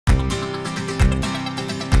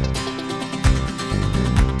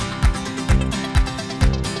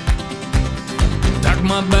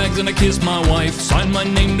my bags and I kissed my wife. Signed my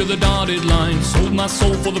name to the dotted line. Sold my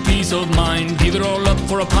soul for the peace of mind. Gave it all up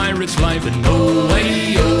for a pirate's life. And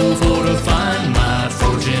away, oh, for to find my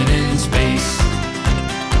fortune in space.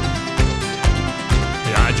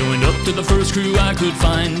 I joined up to the first crew I could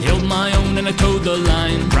find. Held my own and I towed the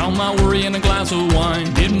line. Drowned my worry in a glass of wine.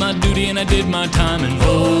 Did my duty and I did my time. And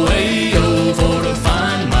away, oh, for to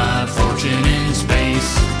find my fortune in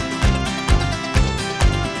space.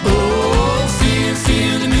 Oh, fear,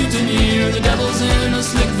 fear the mutineer. The devil's in a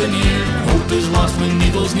slick veneer. Hope is lost when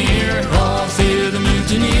evil's near. Oh, fear the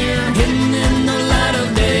mutineer. Hidden in the light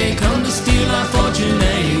of day. Come to steal our fortune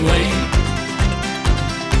away.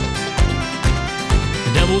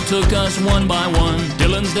 Took us one by one.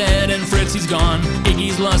 Dylan's dead and Fritzy's gone.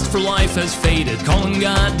 Iggy's lust for life has faded. Colin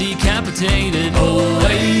got decapitated. Oh,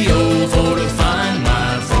 hey, oh, for to find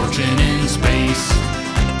my fortune in space.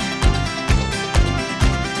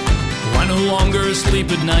 I no longer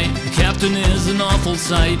sleep at night. The captain is an awful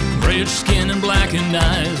sight. Grayish skin and blackened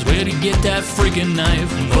eyes. Where'd he get that freaking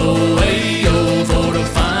knife? And oh, hey, oh, for to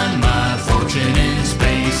find my fortune in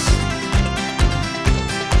space.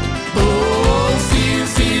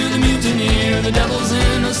 Fear the mutineer, the devil's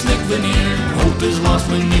in a slick veneer. Hope is lost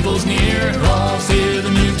when evil's near. Oh, fear the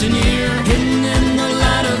mutineer, hidden in the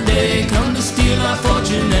light of day. Come to steal our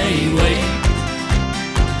fortune away.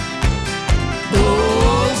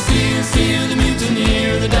 Oh, fear the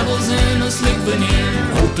mutineer, the devil's in a slick veneer.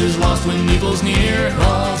 Hope is lost when evil's near.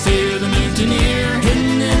 Oh, fear the mutineer,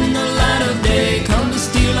 hidden in the light of day. Come to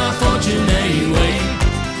steal our fortune away.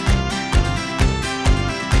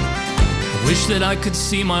 Wish that I could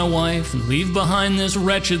see my wife and leave behind this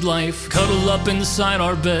wretched life. Cuddle up inside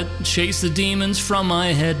our bed, chase the demons from my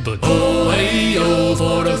head. But oh, hey, oh,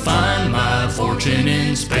 for to find my fortune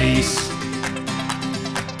in space.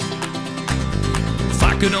 If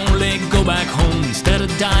I could only go back home instead of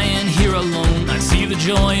dying here alone, I'd see the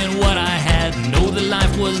joy in what I had and know that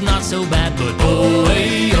life was not so bad. But oh,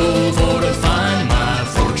 hey, oh, for to find my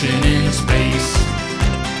fortune in space.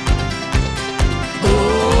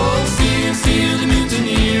 Fear the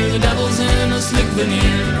mutineer, the devil's in a slick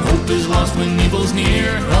veneer. Hope is lost when evil's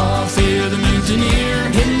near. Oh, fear the mutineer,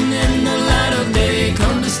 hidden in the light of day.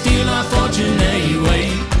 Come to steal our fortune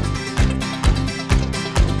away.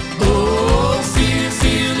 Oh,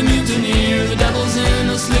 fear the mutineer, the devil's in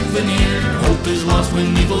a slick veneer. Hope is lost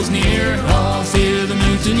when evil's near. Oh, fear the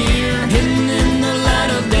mutineer, hidden in the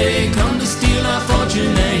light of day. Come to steal our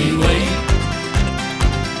fortune away.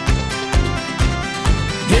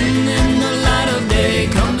 Hidden in the light of day,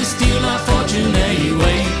 come to steal our fortune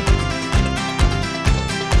away.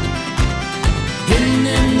 Hidden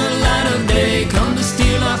in the light of day, come to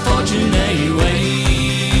steal our fortune away.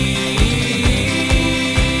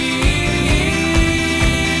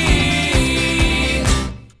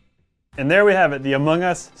 And there we have it, the Among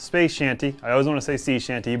Us Space Shanty. I always want to say sea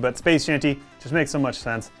shanty, but Space Shanty just makes so much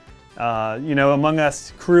sense. You know, Among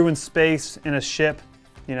Us, crew in space in a ship.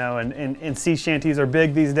 You know, and sea shanties are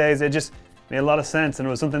big these days. It just made a lot of sense, and it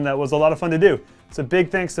was something that was a lot of fun to do. So big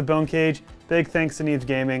thanks to Bonecage, big thanks to Neebs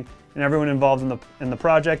Gaming, and everyone involved in the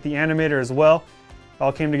project, the animator as well. It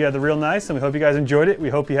all came together real nice, and we hope you guys enjoyed it. We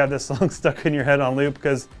hope you have this song stuck in your head on loop,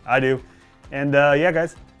 because I do. And yeah,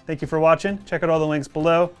 guys, thank you for watching. Check out all the links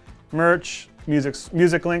below. Merch,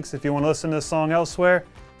 music links if you want to listen to this song elsewhere,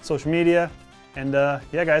 social media. And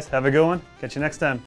yeah, guys, have a good one. Catch you next time.